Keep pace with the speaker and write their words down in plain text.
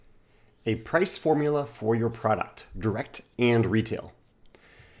A price formula for your product, direct and retail.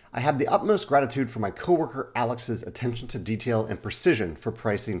 I have the utmost gratitude for my coworker Alex's attention to detail and precision for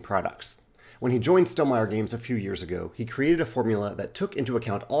pricing products. When he joined Stonemaier Games a few years ago, he created a formula that took into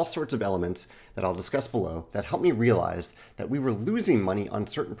account all sorts of elements that I'll discuss below that helped me realize that we were losing money on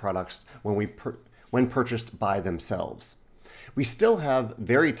certain products when purchased by themselves. We still have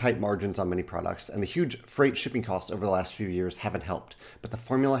very tight margins on many products, and the huge freight shipping costs over the last few years haven't helped, but the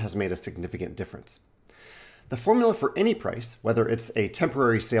formula has made a significant difference. The formula for any price, whether it's a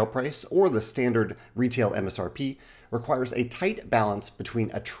temporary sale price or the standard retail MSRP, requires a tight balance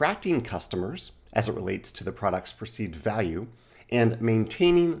between attracting customers, as it relates to the product's perceived value, and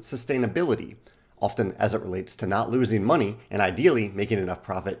maintaining sustainability, often as it relates to not losing money and ideally making enough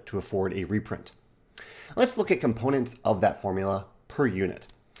profit to afford a reprint. Let's look at components of that formula per unit.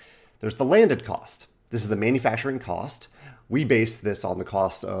 There's the landed cost. This is the manufacturing cost. We base this on the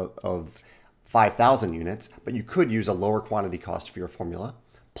cost of 5,000 units, but you could use a lower quantity cost for your formula,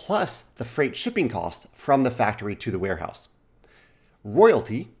 plus the freight shipping cost from the factory to the warehouse.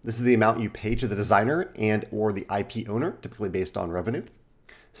 Royalty, this is the amount you pay to the designer and or the IP owner, typically based on revenue.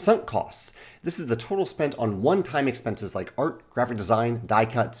 Sunk costs, this is the total spent on one-time expenses like art, graphic design, die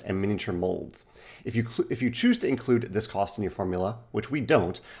cuts, and miniature molds. If you choose to include this cost in your formula, which we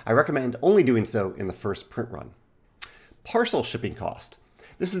don't, I recommend only doing so in the first print run. Parcel shipping cost.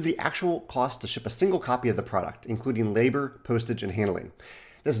 This is the actual cost to ship a single copy of the product, including labor, postage, and handling.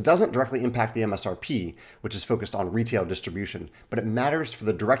 This doesn't directly impact the MSRP, which is focused on retail distribution, but it matters for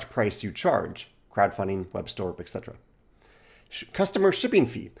the direct price you charge, crowdfunding, web store, etc. Customer shipping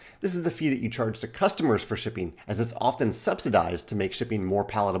fee. This is the fee that you charge to customers for shipping, as it's often subsidized to make shipping more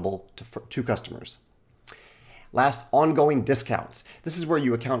palatable to customers. Last, ongoing discounts. This is where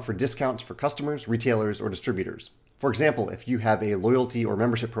you account for discounts for customers, retailers, or distributors. For example, if you have a loyalty or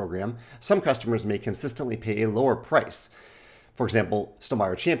membership program, some customers may consistently pay a lower price. For example,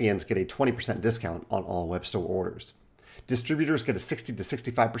 Stonemaier Champions get a 20% discount on all web store orders. Distributors get a 60 to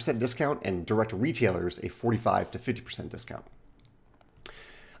 65% discount, and direct retailers a 45 to 50% discount.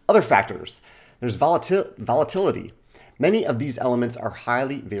 Other factors. There's volatility. Many of these elements are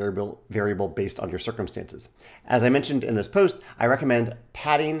highly variable based on your circumstances. As I mentioned in this post, I recommend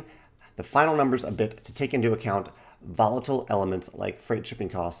padding the final numbers a bit to take into account volatile elements like freight shipping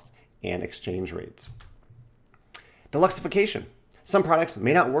costs and exchange rates. Deluxification. Some products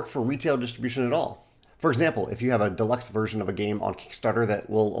may not work for retail distribution at all. For example, if you have a deluxe version of a game on Kickstarter that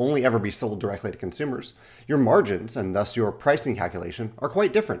will only ever be sold directly to consumers, your margins and thus your pricing calculation are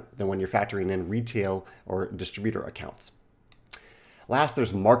quite different than when you're factoring in retail or distributor accounts. Last,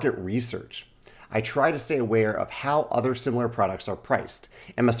 there's market research. I try to stay aware of how other similar products are priced,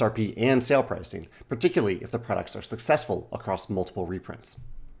 MSRP and sale pricing, particularly if the products are successful across multiple reprints.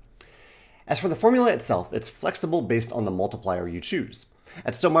 As for the formula itself, it's flexible based on the multiplier you choose.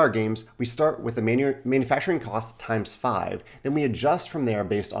 At Stonemaier Games, we start with the manufacturing cost times 5, then we adjust from there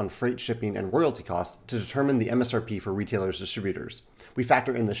based on freight, shipping, and royalty costs to determine the MSRP for retailers and distributors. We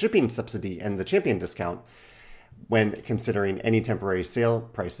factor in the shipping subsidy and the champion discount when considering any temporary sale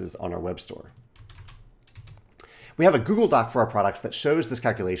prices on our web store. We have a Google Doc for our products that shows this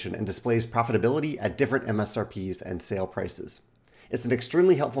calculation and displays profitability at different MSRPs and sale prices. It's an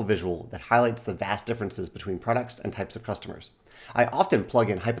extremely helpful visual that highlights the vast differences between products and types of customers. I often plug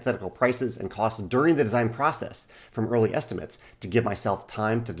in hypothetical prices and costs during the design process from early estimates to give myself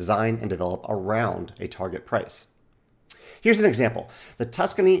time to design and develop around a target price. Here's an example. The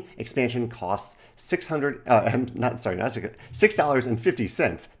Tuscany expansion costs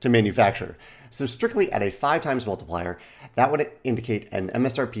 $6.50 to manufacture. So strictly at a 5 times multiplier, that would indicate an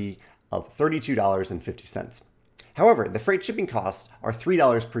MSRP of $32.50. However, the freight shipping costs are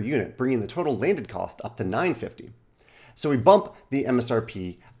 $3 per unit, bringing the total landed cost up to $9.50. So we bump the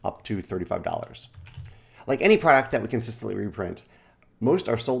MSRP up to $35. Like any product that we consistently reprint, most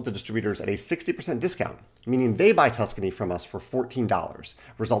are sold to distributors at a 60% discount, meaning they buy Tuscany from us for $14,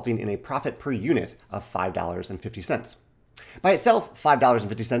 resulting in a profit per unit of $5.50. By itself,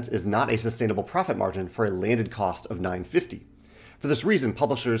 $5.50 is not a sustainable profit margin for a landed cost of $9.50. For this reason,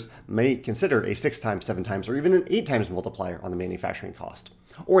 publishers may consider a 6 times, 7 times, or even an 8 times multiplier on the manufacturing cost,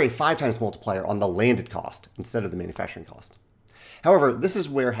 or a 5 times multiplier on the landed cost instead of the manufacturing cost. However, this is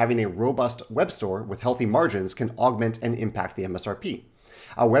where having a robust web store with healthy margins can augment and impact the MSRP.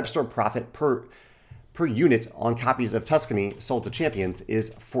 A web store profit per unit on copies of Tuscany sold to champions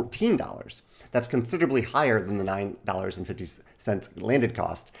is $14. That's considerably higher than the $9.50 landed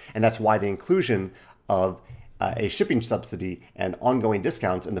cost, and that's why the inclusion of a shipping subsidy and ongoing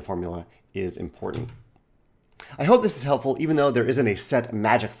discounts in the formula is important. I hope this is helpful, even though there isn't a set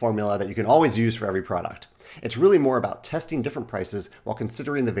magic formula that you can always use for every product. It's really more about testing different prices while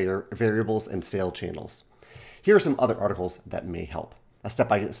considering the variables and sale channels. Here are some other articles that may help. A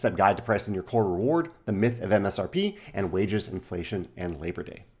step-by-step guide to pricing your core reward, the myth of MSRP, and wages, inflation, and Labor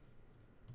Day.